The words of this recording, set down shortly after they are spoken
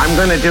I'm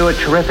going to do a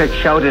terrific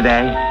show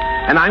today,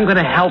 and I'm going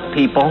to help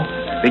people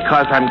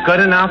because I'm good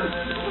enough,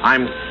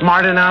 I'm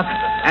smart enough,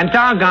 and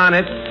doggone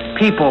it,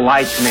 people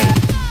like me.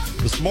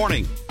 This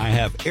morning, I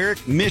have Erich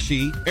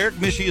Mische. Erich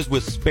Mische is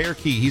with Spare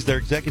Key. He's their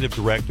executive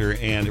director,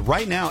 and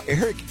right now,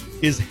 Erich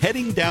is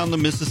heading down the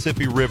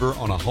Mississippi River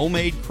on a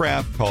homemade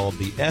craft called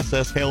the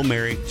SS Hail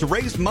Mary to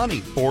raise money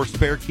for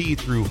Spare Key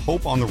through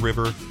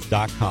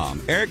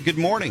hopeontheriver.com. Erich, good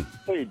morning.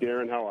 Hey,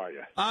 Darren, how are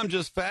you? I'm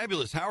just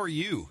fabulous. How are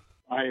you?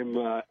 I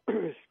am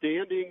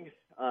standing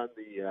on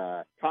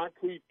the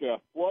concrete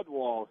flood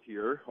wall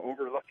here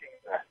overlooking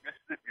the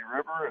Mississippi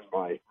River and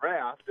my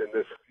raft and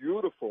this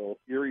beautiful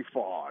eerie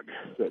fog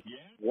that's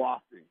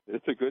wafting.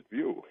 It's a good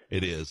view.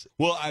 It is.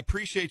 Well, I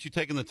appreciate you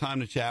taking the time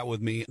to chat with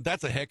me.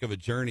 That's a heck of a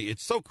journey.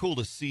 It's so cool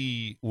to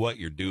see what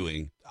you're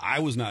doing. I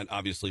was not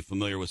obviously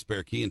familiar with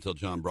Spare Key until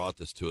John brought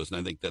this to us, and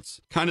I think that's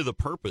kind of the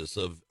purpose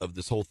of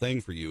this whole thing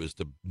for you, is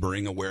to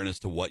bring awareness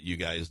to what you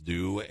guys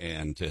do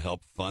and to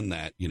help fund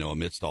that,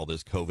 amidst all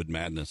this COVID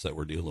madness that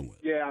we're dealing with.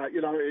 Yeah,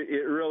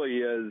 it really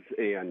is,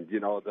 and,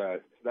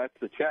 that's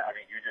the chat. I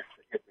mean, you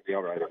just hit the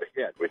nail right on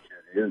the head, which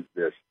is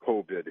this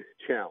COVID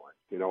challenge.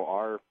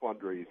 Our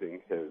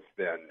fundraising has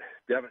been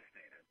devastated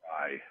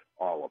by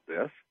all of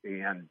this,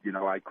 and,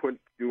 I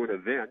couldn't do an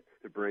event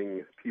to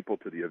bring people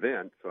to the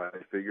event, so I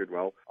figured,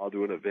 well, I'll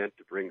do an event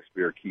to bring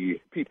Spare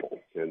Key people,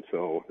 and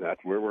so that's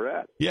where we're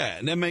at. Yeah,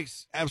 and that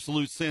makes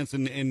absolute sense,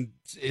 and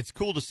it's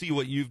cool to see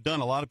what you've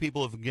done. A lot of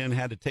people have, again,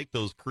 had to take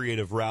those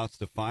creative routes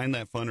to find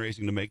that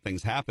fundraising to make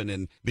things happen,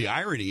 and the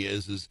irony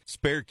is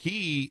Spare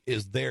Key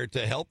is there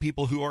to help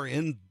people who are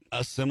in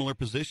a similar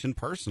position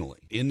personally,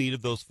 in need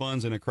of those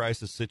funds in a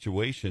crisis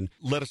situation.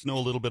 Let us know a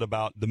little bit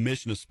about the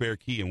mission of Spare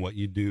Key and what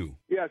you do.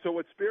 Yeah, so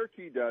what Spare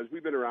Key does,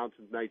 we've been around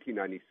since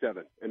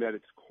 1997, and at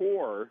its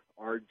core,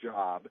 our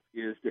job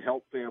is to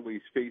help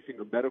families facing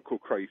a medical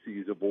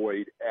crisis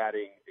avoid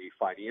adding a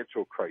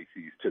financial crisis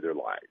to their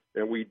lives.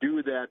 And we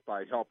do that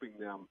by helping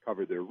them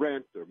cover their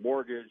rent, their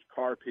mortgage,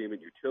 car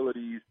payment,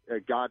 utilities,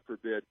 and God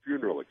forbid,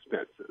 funeral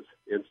expenses.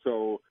 And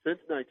so since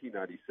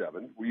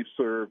 1997, we've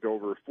served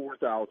over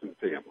 4,000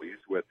 families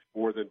with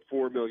more than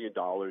 $4 million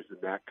in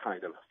that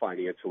kind of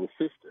financial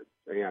assistance.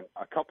 And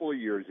a couple of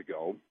years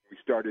ago, we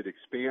started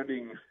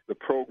expanding the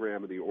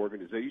program and the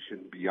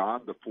organization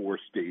beyond the 4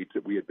 states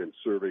that we had been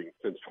serving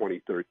since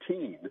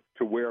 2013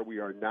 to where we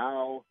are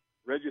now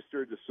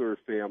registered to serve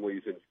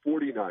families in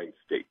 49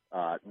 states.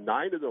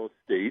 9 of those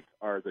states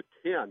are the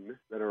 10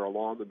 that are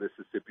along the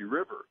Mississippi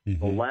River.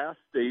 Mm-hmm. The last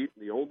state,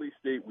 the only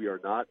state we are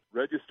not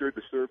registered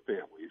to serve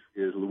families,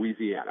 is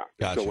Louisiana.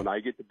 Gotcha. So when I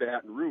get to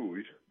Baton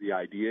Rouge, the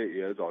idea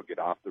is I'll get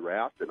off the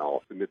raft and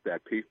I'll submit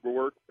that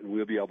paperwork, and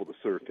we'll be able to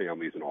serve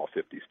families in all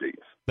 50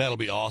 states. That'll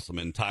be awesome,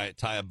 and tie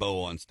a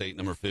bow on state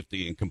number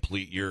 50 and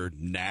complete your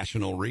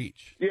national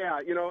reach.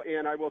 Yeah,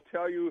 and I will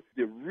tell you,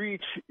 the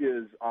reach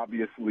is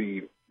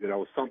obviously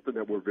something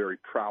that we're very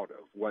proud of.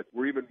 What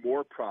we're even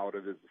more proud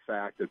of is the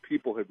fact that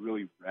people have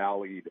really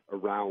rallied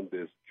around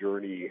this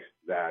journey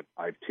that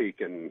I've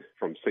taken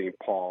from St.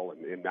 Paul,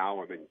 and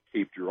now I'm in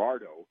Cape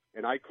Girardeau.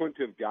 And I couldn't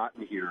have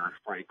gotten here,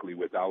 frankly,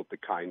 without the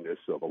kindness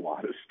of a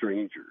lot of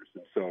strangers.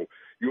 And so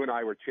you and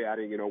I were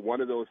chatting, one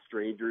of those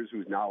strangers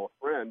who's now a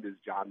friend is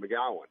John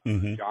McGowan.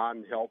 Mm-hmm.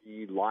 John helped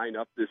me line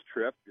up this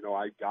trip.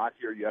 I got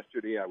here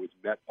yesterday. I was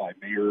met by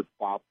Mayor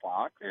Bob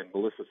Fox and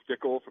Melissa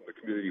Stickle from the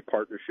Community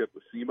Partnership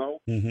with SEMO.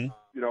 Mm-hmm.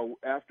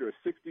 After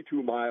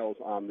 62 miles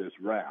on this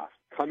raft,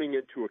 coming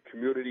into a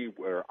community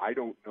where I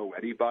don't know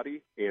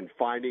anybody and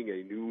finding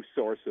a new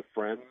source of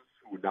friends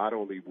who not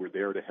only were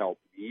there to help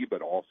me,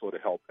 but also to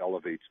help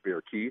elevate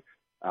Spare Key,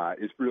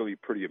 is really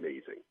pretty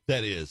amazing.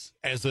 That is.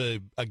 As a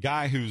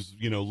guy who's,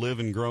 lived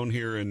and grown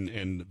here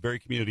and very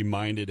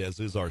community-minded, as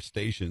is our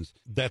stations,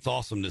 that's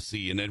awesome to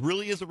see. And it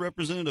really is a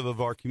representative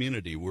of our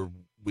community.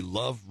 We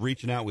love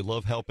reaching out. We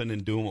love helping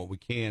and doing what we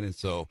can. And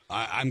so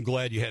I'm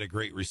glad you had a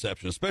great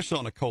reception, especially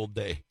on a cold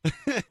day.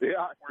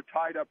 Yeah, we're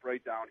tied up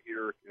right down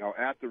here,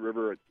 at the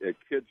river at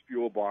Kids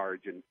Fuel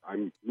Barge. And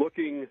I'm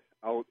looking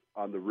out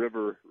on the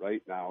river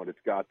right now, and it's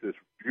got this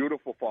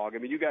beautiful fog. I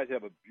mean, you guys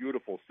have a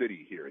beautiful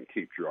city here in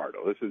Cape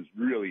Girardeau. This is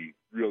really,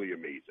 really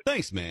amazing.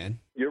 Thanks, man.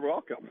 You're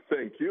welcome.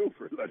 Thank you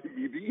for letting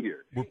me be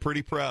here. We're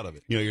pretty proud of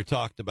it. You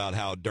talked about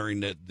how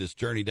during this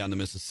journey down the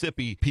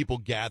Mississippi, people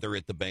gather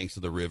at the banks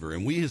of the river,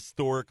 and we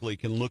historically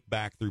can look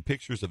back through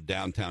pictures of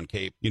downtown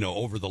Cape,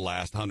 over the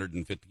last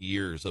 150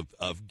 years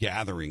of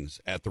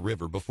gatherings at the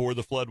river. Before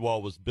the flood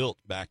wall was built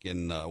back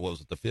in,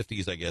 the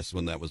 50s, I guess,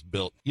 when that was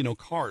built,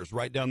 cars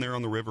right down there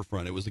on the riverfront.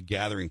 It was a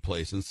gathering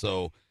place. And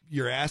so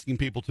you're asking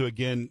people to,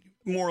 again,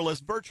 more or less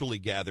virtually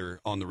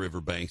gather on the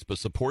riverbanks, but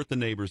support the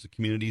neighbors, the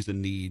communities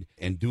in need,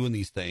 and doing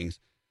these things.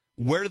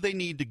 where do they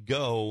need to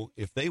go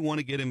if they want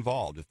to get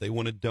involved, if they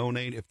want to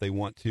donate, if they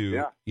want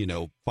to,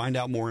 find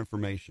out more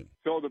information?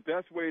 So the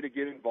best way to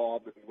get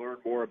involved and learn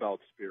more about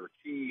Spare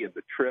Key and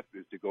the trip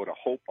is to go to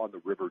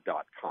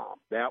hopeontheriver.com.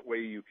 That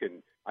way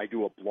I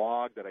do a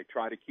blog that I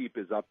try to keep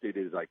as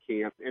updated as I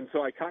can. And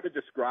so I kind of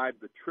describe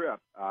the trip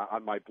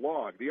on my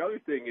blog. The other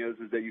thing is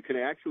that you can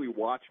actually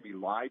watch me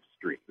live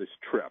stream this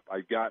trip.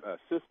 I've got a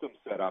system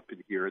set up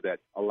in here that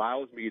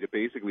allows me to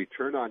basically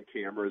turn on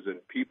cameras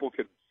and people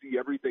can see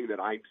everything that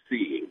I'm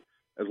seeing,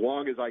 as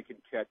long as I can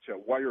catch a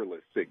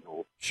wireless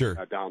signal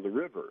down the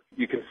river.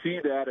 You can see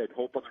that at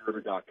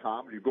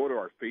hopeontheriver.com. You go to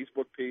our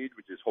Facebook page,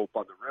 which is Hope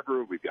on the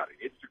River. We've got an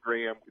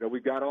Instagram.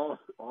 We've got all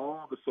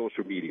the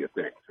social media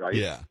things, right?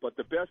 Yeah. But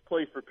the best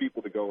place for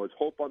people to go is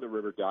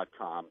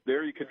hopeontheriver.com.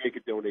 There you can make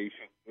a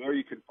donation. There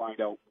you can find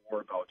out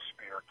more about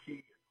Spare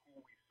Key and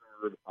who we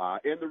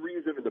serve, and the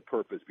reason and the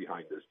purpose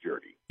behind this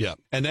journey. Yeah,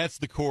 and that's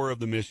the core of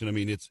the mission. I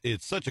mean,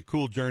 it's such a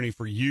cool journey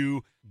for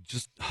you,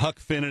 just huck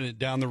finning it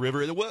down the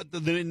river.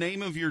 The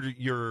name of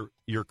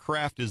your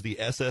craft is the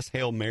SS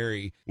Hail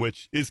Mary,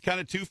 which is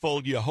kind of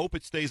twofold. You hope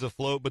it stays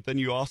afloat, but then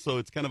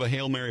it's kind of a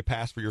Hail Mary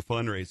pass for your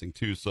fundraising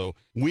too. So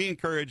we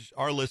encourage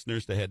our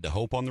listeners to head to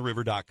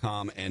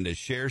hopeontheriver.com and to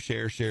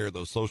share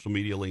those social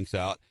media links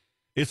out.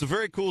 It's a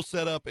very cool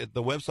setup.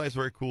 The website's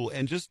very cool.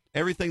 And just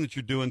everything that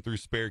you're doing through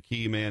Spare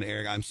Key, man,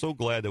 Eric, I'm so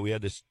glad that we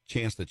had this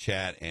chance to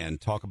chat and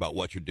talk about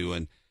what you're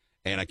doing.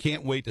 And I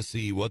can't wait to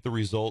see what the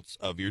results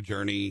of your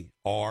journey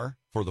are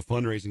for the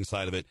fundraising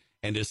side of it,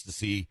 and just to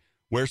see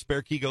where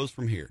Spare Key goes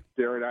from here.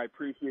 Darren, I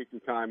appreciate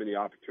your time and the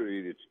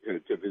opportunity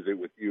to visit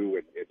with you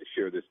and to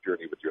share this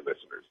journey with your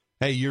listeners.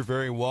 Hey, you're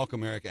very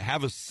welcome, Eric.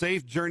 Have a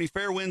safe journey.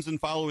 Fair winds and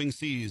following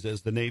seas,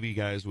 as the Navy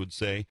guys would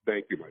say.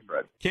 Thank you, my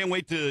friend. Can't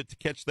wait to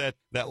catch that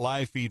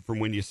live feed from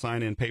when you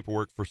sign in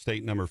paperwork for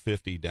state number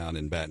 50 down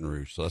in Baton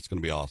Rouge. So that's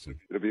going to be awesome.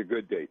 It'll be a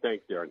good day.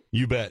 Thanks, Darren.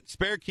 You bet.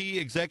 Spare Key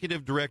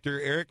Executive Director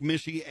Erich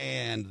Mische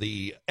and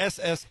the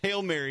SS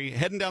Hail Mary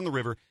heading down the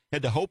river.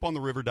 Head to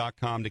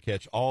hopeontheriver.com to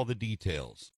catch all the details.